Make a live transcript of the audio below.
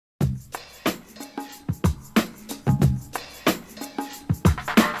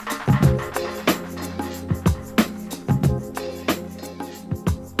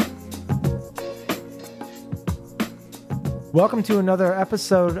Welcome to another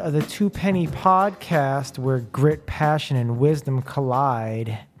episode of the Two Penny Podcast, where grit, passion, and wisdom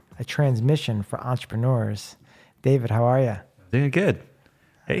collide. A transmission for entrepreneurs. David, how are you? Doing good.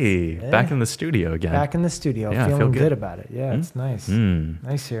 Hey, back in the studio again. Back in the studio, Yeah, I feeling feel good good about it. Yeah, it's nice.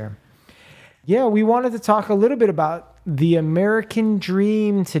 Nice here. Yeah, we wanted to talk a little bit about the American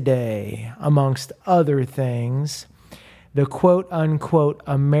dream today, amongst other things. The quote-unquote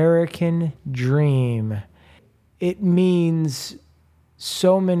American dream. It means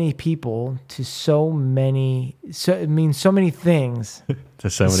so many people to it means so many things to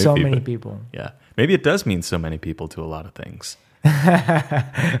so many people. people. Yeah. Maybe it does mean so many people to a lot of things.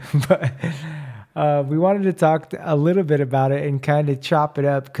 But we wanted to talk a little bit about it and kind of chop it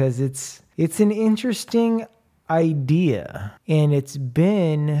up because it's an interesting idea, and it's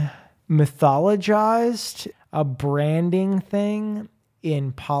been mythologized, a branding thing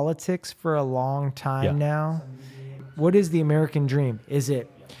in politics for a long time now. What is the American dream? Is it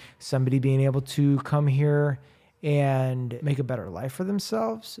somebody being able to come here and make a better life for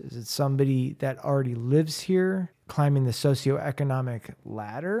themselves? Is it somebody that already lives here, climbing the socioeconomic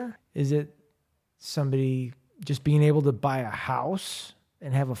ladder? Is it somebody just being able to buy a house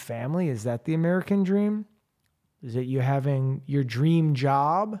and have a family? Is that the American dream? Is it you having your dream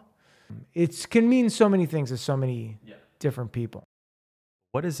job? It can mean so many things to so many different people.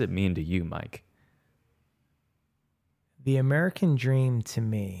 What does it mean to you, Mike? The American dream to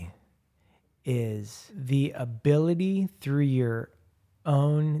me is the ability through your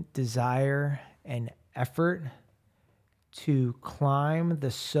own desire and effort to climb the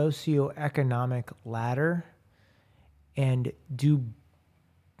socioeconomic ladder and do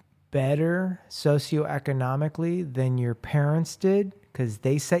better socioeconomically than your parents did because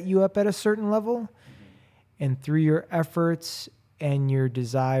they set you up at a certain level. And through your efforts and your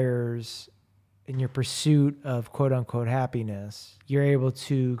desires in your pursuit of quote-unquote happiness, you're able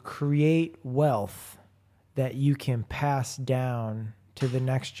to create wealth that you can pass down to the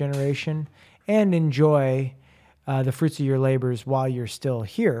next generation and enjoy the fruits of your labors while you're still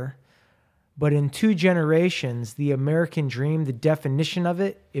here. But in 2 generations, the American dream, the definition of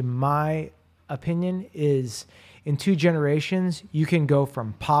it, in my opinion, is in 2 generations, you can go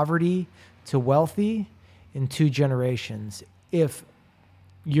from poverty to wealthy in 2 generations. If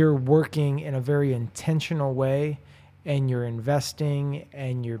you're working in a very intentional way and you're investing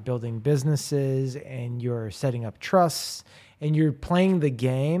and you're building businesses and you're setting up trusts and you're playing the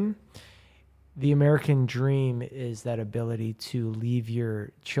game, the American dream is that ability to leave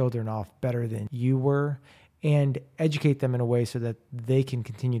your children off better than you were and educate them in a way so that they can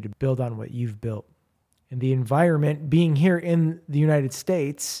continue to build on what you've built. And the environment being here in the United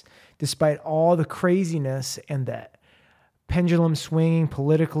States, despite all the craziness and that pendulum swinging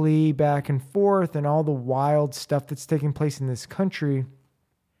politically back and forth and all the wild stuff that's taking place in this country,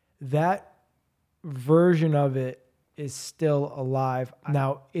 that version of it is still alive.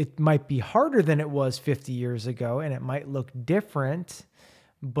 Now, it might be harder than it was 50 years ago, and it might look different,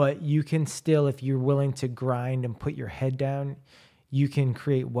 but you can still, if you're willing to grind and put your head down, you can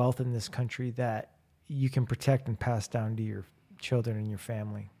create wealth in this country that you can protect and pass down to your children and your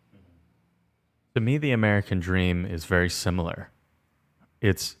family. To me, the American dream is very similar.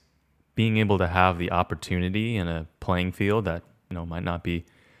 It's being able to have the opportunity in a playing field that, might not be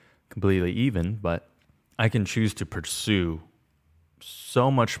completely even, but I can choose to pursue so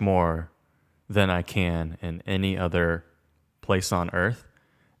much more than I can in any other place on earth.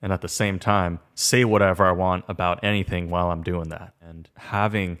 And at the same time, say whatever I want about anything while I'm doing that. And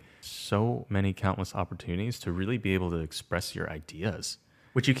having so many countless opportunities to really be able to express your ideas,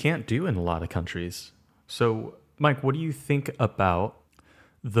 which you can't do in a lot of countries. So, Mike, what do you think about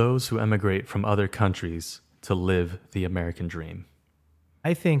those who emigrate from other countries to live the American dream?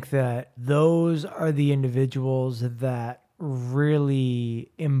 I think that those are the individuals that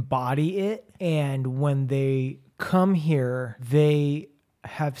really embody it. And when they come here, they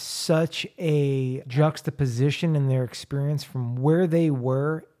have such a juxtaposition in their experience from where they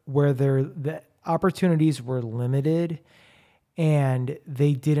were, where the opportunities were limited, and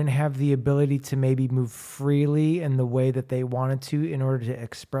they didn't have the ability to maybe move freely in the way that they wanted to in order to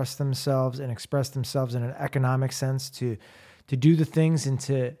express themselves in an economic sense, to do the things and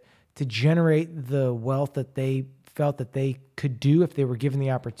to generate the wealth that they felt that they could do if they were given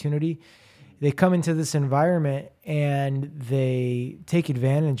the opportunity. They come into this environment and they take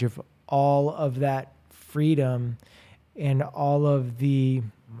advantage of all of that freedom and all of the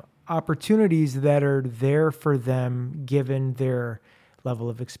opportunities that are there for them given their level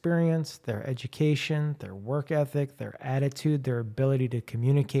of experience, their education, their work ethic, their attitude, their ability to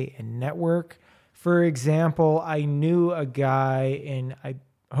communicate and network For example, I knew a guy, and I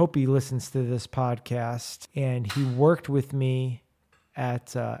hope he listens to this podcast, and he worked with me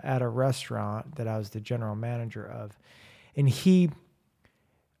at a restaurant that I was the general manager of, and he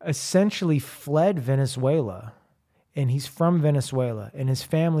essentially fled Venezuela, and he's from Venezuela, and his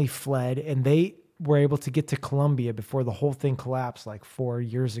family fled, and they were able to get to Colombia before the whole thing collapsed like 4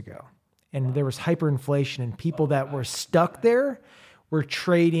 years ago. And there was hyperinflation, and people that were stuck there were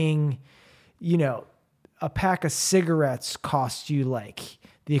trading, a pack of cigarettes cost you like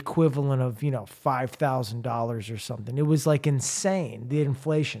the equivalent of, $5,000 or something. It was like insane, the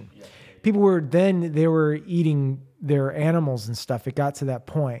inflation. People they were eating their animals and stuff. It got to that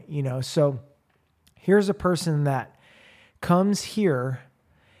point, So here's a person that comes here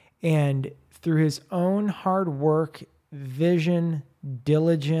and through his own hard work, vision,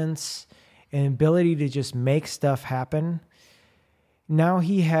 diligence, and ability to just make stuff happen, now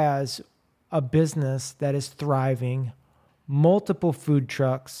he has a business that is thriving, multiple food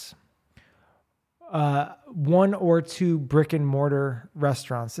trucks, 1 or 2 brick and mortar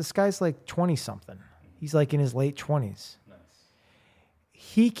restaurants. This guy's like 20 something. He's like in his late 20s. Nice.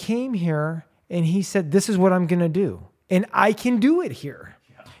 He came here and he said, this is what I'm going to do. And I can do it here.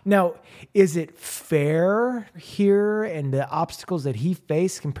 Yeah. Now, is it fair here and the obstacles that he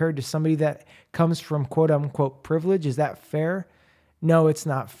faced compared to somebody that comes from quote unquote privilege? Is that fair? No, it's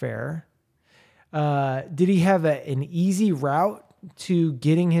not fair. Did he have an easy route to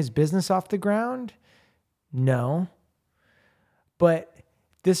getting his business off the ground? No. But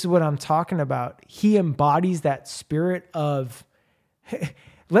this is what I'm talking about. He embodies that spirit of, hey,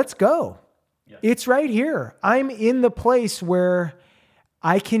 let's go. Yeah. It's right here. I'm in the place where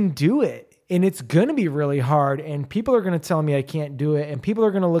I can do it. And it's going to be really hard. And people are going to tell me I can't do it. And people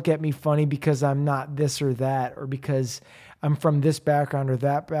are going to look at me funny because I'm not this or that, or because I'm from this background or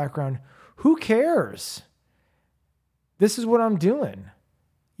that background. Who cares? This is what I'm doing,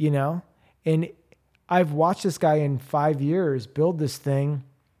 And I've watched this guy in 5 years build this thing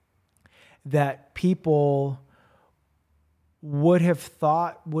that people would have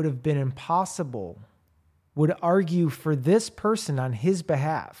thought would have been impossible, would argue for this person on his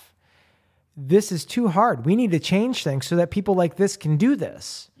behalf. This is too hard. We need to change things so that people like this can do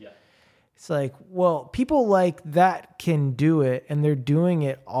this. Yeah. It's like, well, people like that can do it, and they're doing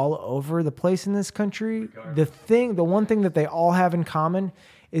it all over the place in this country. The one thing that they all have in common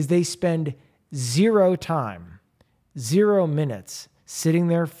is they spend 0 time, 0 minutes sitting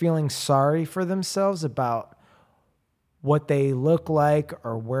there feeling sorry for themselves about what they look like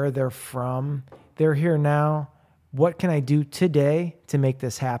or where they're from. They're here now. What can I do today to make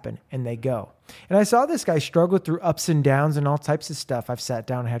this happen? And they go. And I saw this guy struggle through ups and downs and all types of stuff. I've sat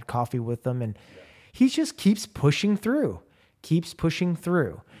down and had coffee with him, and he just keeps pushing through.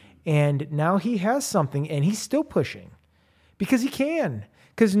 And now he has something, and he's still pushing because he can.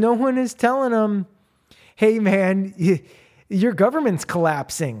 Because no one is telling him, hey, man, your government's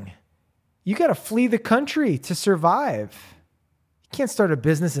collapsing. You got to flee the country to survive. You can't start a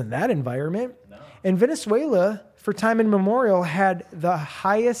business in that environment. No. And Venezuela, for time immemorial, had the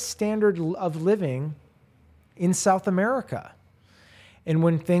highest standard of living in South America. And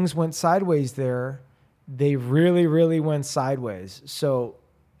when things went sideways there, they really, really went sideways. So,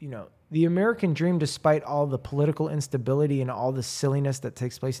 the American dream, despite all the political instability and all the silliness that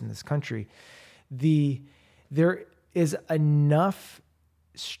takes place in this country, there is enough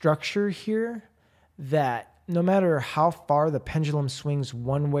structure here that no matter how far the pendulum swings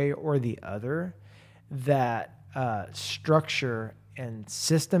one way or the other, that structure and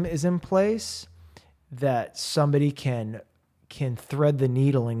system is in place that somebody can thread the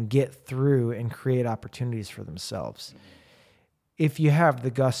needle and get through and create opportunities for themselves if you have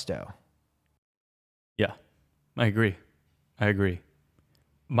the gusto. Yeah, I agree.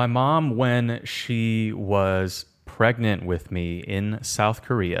 My mom, when she was pregnant with me in South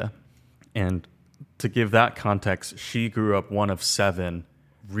Korea, and to give that context, she grew up one of 7,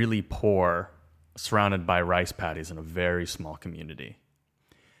 really poor, surrounded by rice paddies in a very small community.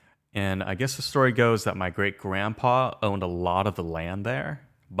 And I guess the story goes that my great-grandpa owned a lot of the land there,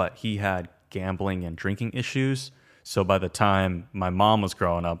 but he had gambling and drinking issues. So by the time my mom was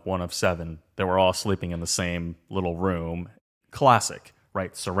growing up, one of 7, they were all sleeping in the same little room. Classic,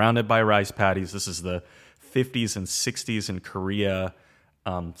 right? Surrounded by rice paddies. This is the 50s and 60s in Korea.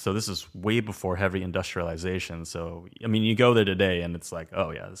 So this is way before heavy industrialization. So, you go there today and it's like, oh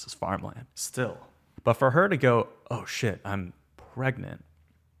yeah, this is farmland still. But for her to go, oh shit, I'm pregnant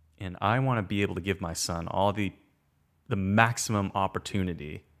and I want to be able to give my son all the maximum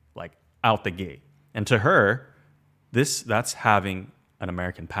opportunity, like out the gate. And to her, that's having an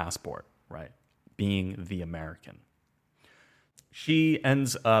American passport, right? being the American. She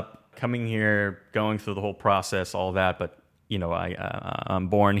ends up coming here, going through the whole process, all that, but I'm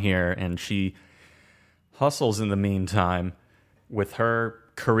born here, and she hustles in the meantime with her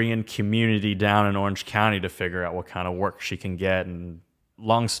Korean community down in Orange County to figure out what kind of work she can get. And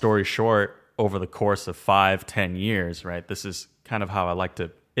long story short, over the course of 5-10 years, right? This is kind of how I like to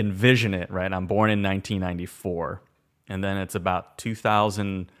envision it, right? I'm born in 1994, and then it's about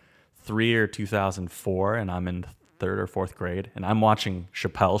 2003 or 2004, and I'm in third or fourth grade, and I'm watching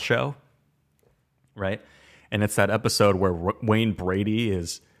Chappelle's Show, right? And it's that episode where Wayne Brady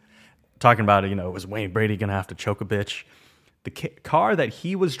is talking about, was Wayne Brady going to have to choke a bitch? The car that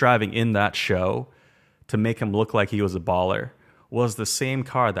he was driving in that show to make him look like he was a baller was the same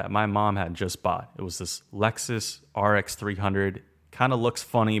car that my mom had just bought. It was this Lexus RX 300. Kind of looks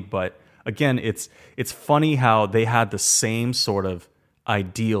funny, but again, it's funny how they had the same sort of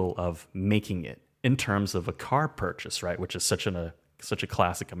ideal of making it in terms of a car purchase, right? Which is such a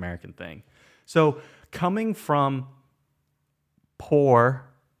classic American thing. So coming from poor,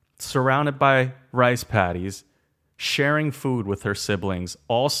 surrounded by rice paddies, sharing food with her siblings,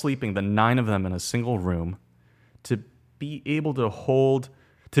 all sleeping, the 9 of them in a single room, to be able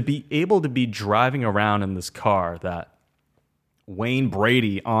to be driving around in this car that Wayne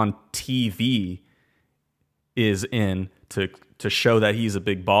Brady on TV is in to show that he's a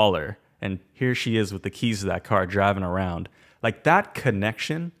big baller. And here she is with the keys to that car driving around. Like, that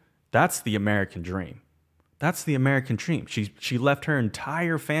connection, that's the American dream. That's the American dream. She left her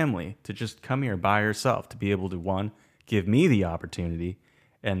entire family to just come here by herself to be able to, 1, give me the opportunity,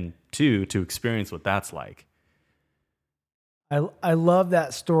 and 2, to experience what that's like. I love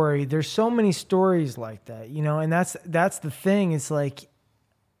that story. There's so many stories like that, and that's the thing. It's like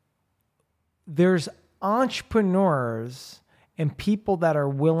there's entrepreneurs and people that are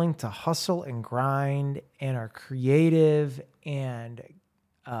willing to hustle and grind and are creative and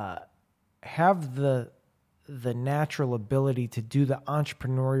have the natural ability to do the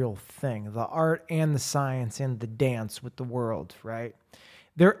entrepreneurial thing, the art and the science and the dance with the world, right?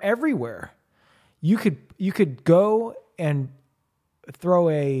 They're everywhere. You could go and throw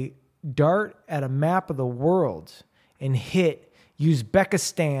a dart at a map of the world and hit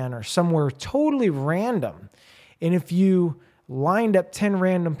Uzbekistan or somewhere totally random. And if you lined up 10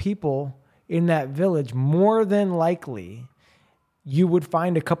 random people in that village, more than likely you would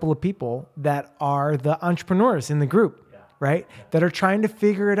find a couple of people that are the entrepreneurs in the group, right? Yeah. That are trying to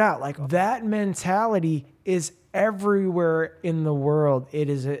figure it out. Like, that mentality is everywhere in the world. It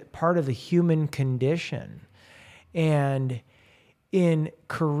is a part of the human condition. And in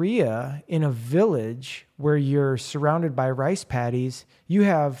Korea, in a village where you're surrounded by rice paddies, you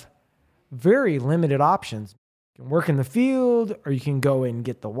have very limited options. You can work in the field, or you can go and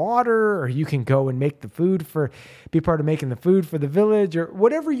get the water, or you can go and make the food be part of making the food for the village, or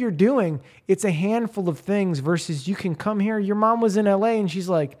whatever you're doing. It's a handful of things versus you can come here. Your mom was in LA and she's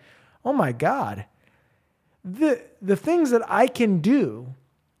like, oh my God, the things that I can do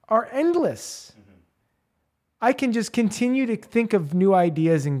are endless. Mm-hmm. I can just continue to think of new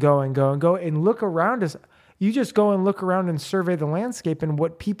ideas and go and look around us. You just go and look around and survey the landscape, and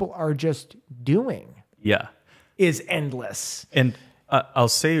what people are just doing. Yeah. Is endless. And I'll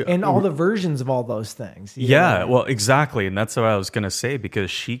say... And all the versions of all those things. Yeah, well, exactly. And that's what I was going to say, because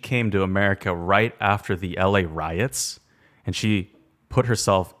she came to America right after the LA riots, and she put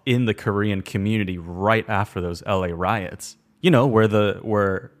herself in the Korean community right after those LA riots.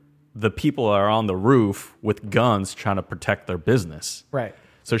 Where the people are on the roof with guns trying to protect their business. Right.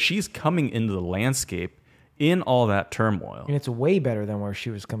 So she's coming into the landscape in all that turmoil. And it's way better than where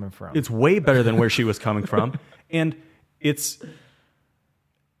she was coming from. It's way better than where she was coming from. And it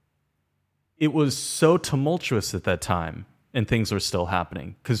was so tumultuous at that time, and things were still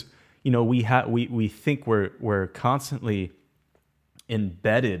happening. Because, we think we're constantly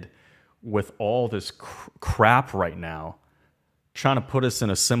embedded with all this crap right now, trying to put us in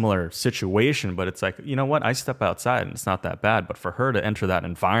a similar situation. But it's like, you know what? I step outside and it's not that bad. But for her to enter that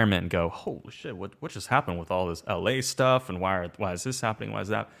environment and go, holy shit, what just happened with all this LA stuff? And why is this happening? Why is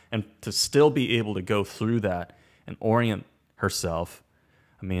that? And to still be able to go through that and orient herself.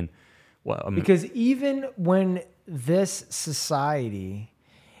 Because even when this society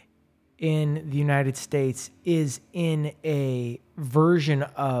in the United States is in a version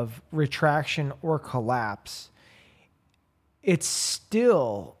of retraction or collapse, it's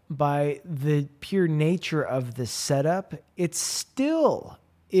still, by the pure nature of the setup, it still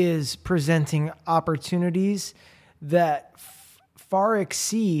is presenting opportunities that far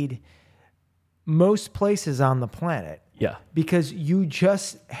exceed most places on the planet. Yeah. Because you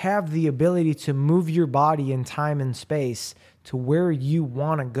just have the ability to move your body in time and space to where you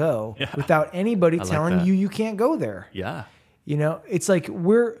want to go without anybody telling you can't go there. Yeah. You know, it's like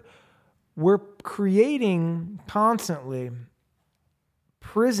we're creating constantly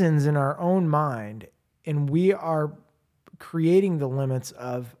prisons in our own mind, and we are creating the limits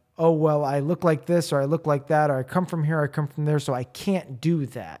of, oh, well, I look like this, or I look like that, or I come from here, I come from there, so I can't do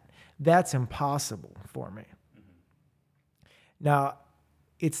that. That's impossible for me. Now,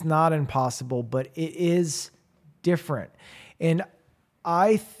 it's not impossible, but it is different. And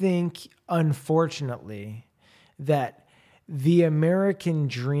I think, unfortunately, that the American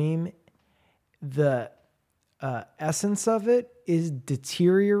dream, the essence of it is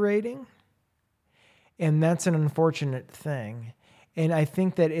deteriorating. And that's an unfortunate thing. And I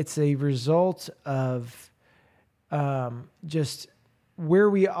think that it's a result of just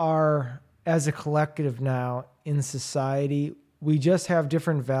where we are as a collective now in society. We just have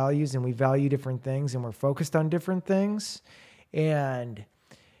different values, and we value different things, and we're focused on different things. And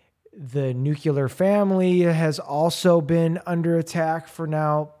the nuclear family has also been under attack for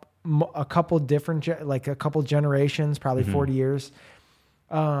now a couple different, like a couple generations, probably 40 years.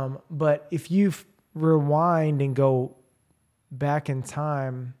 But if you rewind and go back in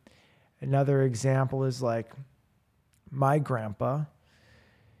time, another example is like my grandpa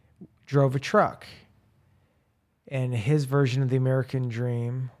drove a truck. And his version of the American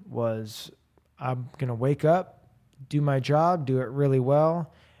dream was, I'm going to wake up, do my job, do it really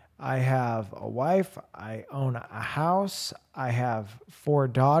well. I have a wife, I own a house, I have 4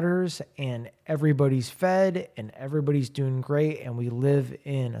 daughters, and everybody's fed and everybody's doing great. And we live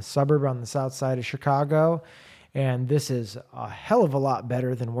in a suburb on the south side of Chicago. And this is a hell of a lot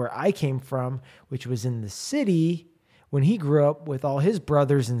better than where I came from, which was in the city when he grew up with all his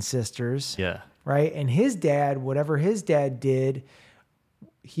brothers and sisters. Yeah. Right. And his dad, whatever his dad did,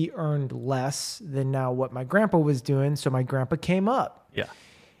 he earned less than now what my grandpa was doing. So my grandpa came up. Yeah.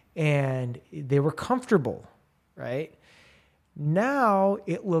 And they were comfortable. Right. Now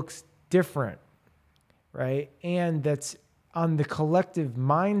it looks different. Right. And that's on the collective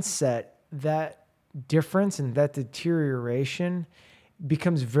mindset, that difference and that deterioration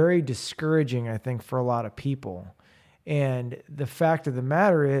becomes very discouraging, I think, for a lot of people. And the fact of the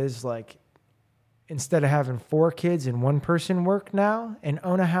matter is, like, instead of having 4 kids and 1 person work now and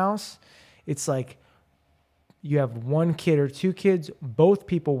own a house, it's like you have 1 kid or 2 kids, both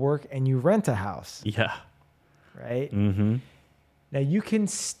people work, and you rent a house. Yeah. Right? Mm-hmm. Now, you can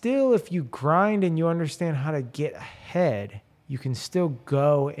still, if you grind and you understand how to get ahead, you can still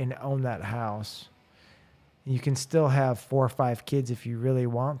go and own that house. You can still have 4 or 5 kids if you really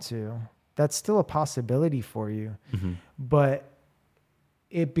want to. That's still a possibility for you. Mm-hmm. But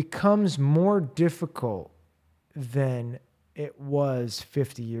it becomes more difficult than it was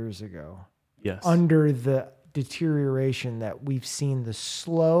 50 years ago. Yes. Under the deterioration that we've seen, the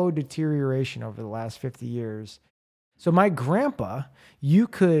slow deterioration over the last 50 years. So my grandpa, you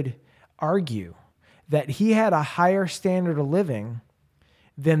could argue that he had a higher standard of living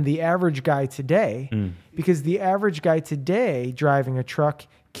than the average guy today, because the average guy today driving a truck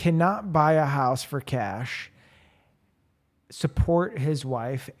cannot buy a house for cash, support his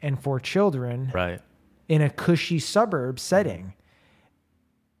wife and 4 children in a cushy suburb setting.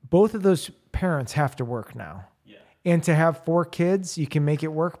 Both of those parents have to work now. Yeah. And to have 4 kids, you can make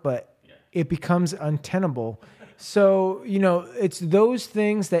it work, but it becomes untenable. So, you know, it's those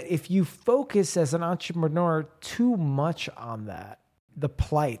things that if you focus as an entrepreneur too much on that, the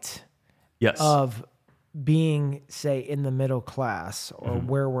plight of being, say, in the middle class, or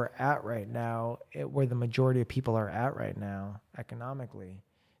where we're at right now, where the majority of people are at right now economically,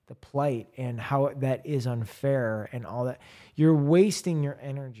 the plight and how that is unfair and all that, you're wasting your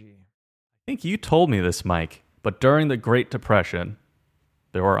energy. I think you told me this, Mike, but during the Great Depression,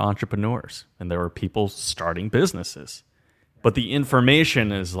 there were entrepreneurs and there were people starting businesses. But the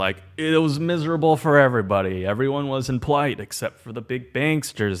information is like, it was miserable for everybody. Everyone was in plight except for the big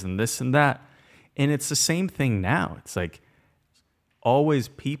banksters and this and that. And it's the same thing now. It's like always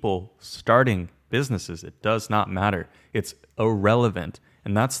people starting businesses. It does not matter. It's irrelevant.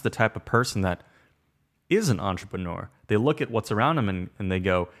 And that's the type of person that is an entrepreneur. They look at what's around them and they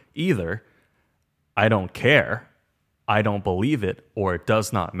go, either I don't care, I don't believe it, or it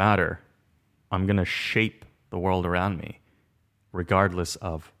does not matter. I'm going to shape the world around me, regardless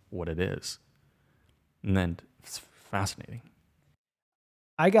of what it is. And then it's fascinating.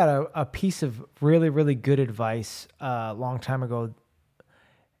 I got a piece of really, really good advice a long time ago,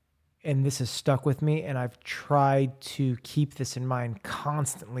 and this has stuck with me, and I've tried to keep this in mind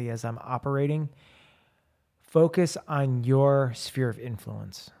constantly as I'm operating. focus on your sphere of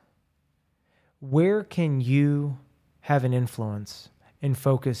influence. Where can you have an influence and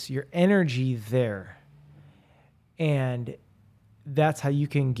focus your energy there? And that's how you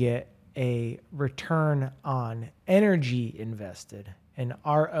can get a return on energy invested, an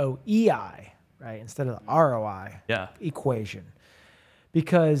ROEI, right? Instead of the ROI equation.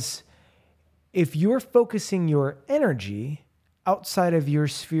 Because if you're focusing your energy outside of your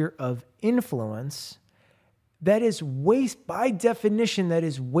sphere of influence, that is waste. By definition, that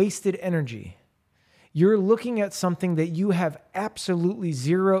is wasted energy. You're looking at something that you have absolutely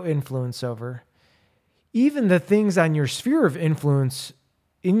zero influence over. Even the things on your sphere of influence,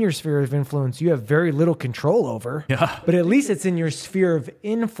 in your sphere of influence, you have very little control over. Yeah. But at least it's in your sphere of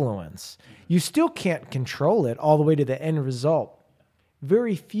influence. You still can't control it all the way to the end result.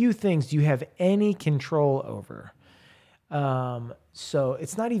 Very few things do you have any control over. So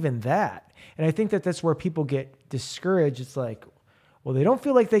it's not even that. And I think that that's where people get discouraged. It's like, well, they don't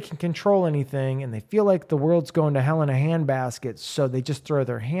feel like they can control anything, and they feel like the world's going to hell in a handbasket, so they just throw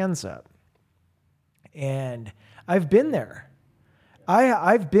their hands up. And I've been there.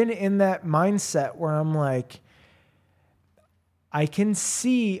 I've been in that mindset where I'm like, I can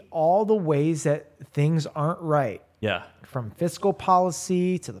see all the ways that things aren't right. Yeah. From fiscal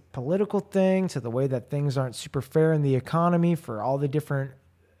policy to the political thing to the way that things aren't super fair in the economy for all the different,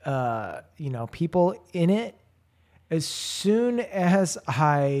 people in it. As soon as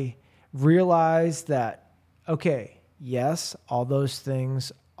I realized that, okay, yes, all those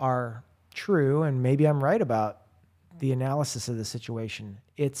things are true, and maybe I'm right about the analysis of the situation.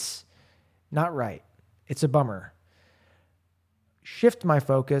 It's not right. It's a bummer. Shift my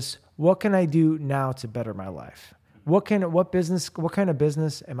focus. What can I do now to better my life? What kind of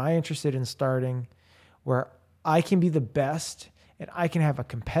business am I interested in starting where I can be the best and I can have a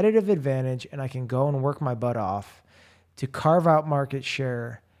competitive advantage and I can go and work my butt off to carve out market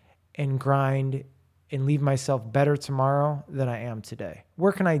share and grind and leave myself better tomorrow than I am today?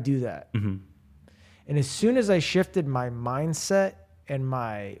 Where can I do that? Mm-hmm. And as soon as I shifted my mindset and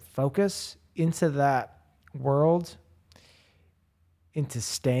my focus into that world, into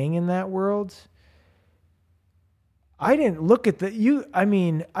staying in that world, I did not look at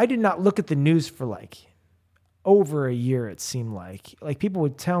the news for like over a year, it seemed like. Like people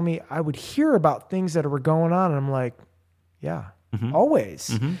would tell me, I would hear about things that were going on, and I'm like, yeah, always.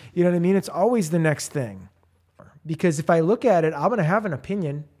 Mm-hmm. You know what I mean? It's always the next thing. Because if I look at it, I'm going to have an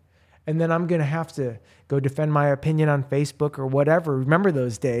opinion, and then I'm going to have to go defend my opinion on Facebook or whatever. Remember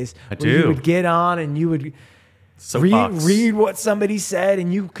those days? You would get on and you would read what somebody said,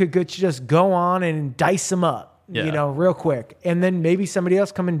 and you could just go on and dice them up. Yeah. Real quick. And then maybe somebody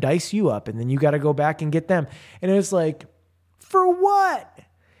else come and dice you up, and then you got to go back and get them. And it was like, for what?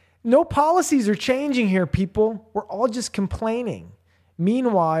 No policies are changing here, people. We're all just complaining.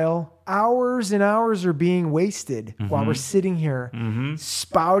 Meanwhile, hours and hours are being wasted while we're sitting here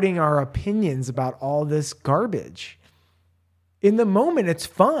spouting our opinions about all this garbage. In the moment, it's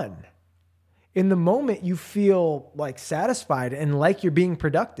fun. In the moment, you feel like satisfied and like you're being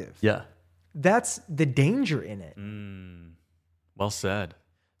productive. Yeah. That's the danger in it. Well said.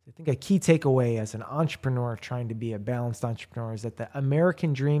 I think a key takeaway as an entrepreneur trying to be a balanced entrepreneur is that the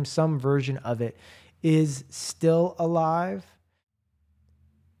American dream, some version of it, is still alive.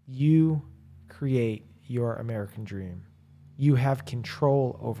 You create your American dream. You have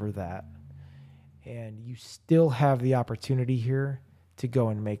control over that. And you still have the opportunity here to go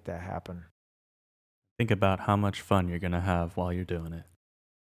and make that happen. Think about how much fun you're going to have while you're doing it.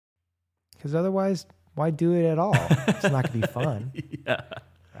 Because otherwise, why do it at all? It's not going to be fun. Yeah.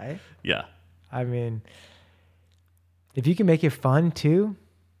 Right? Yeah. I mean, if you can make it fun too,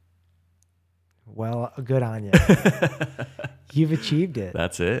 well, good on you. You've achieved it.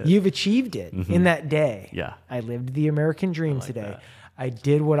 That's it. You've achieved it in that day. Yeah. I lived the American dream today. That. I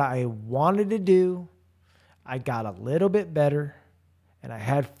did what I wanted to do. I got a little bit better, and I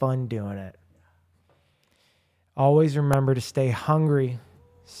had fun doing it. Always remember to stay hungry,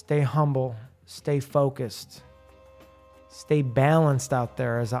 stay humble, stay focused, stay balanced out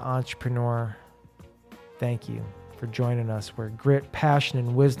there as an entrepreneur. Thank you for joining us where grit, passion,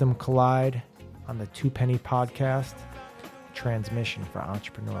 and wisdom collide on the Two Penny Podcast, transmission for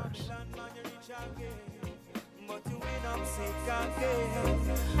entrepreneurs.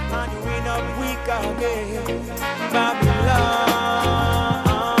 And you end up weak again.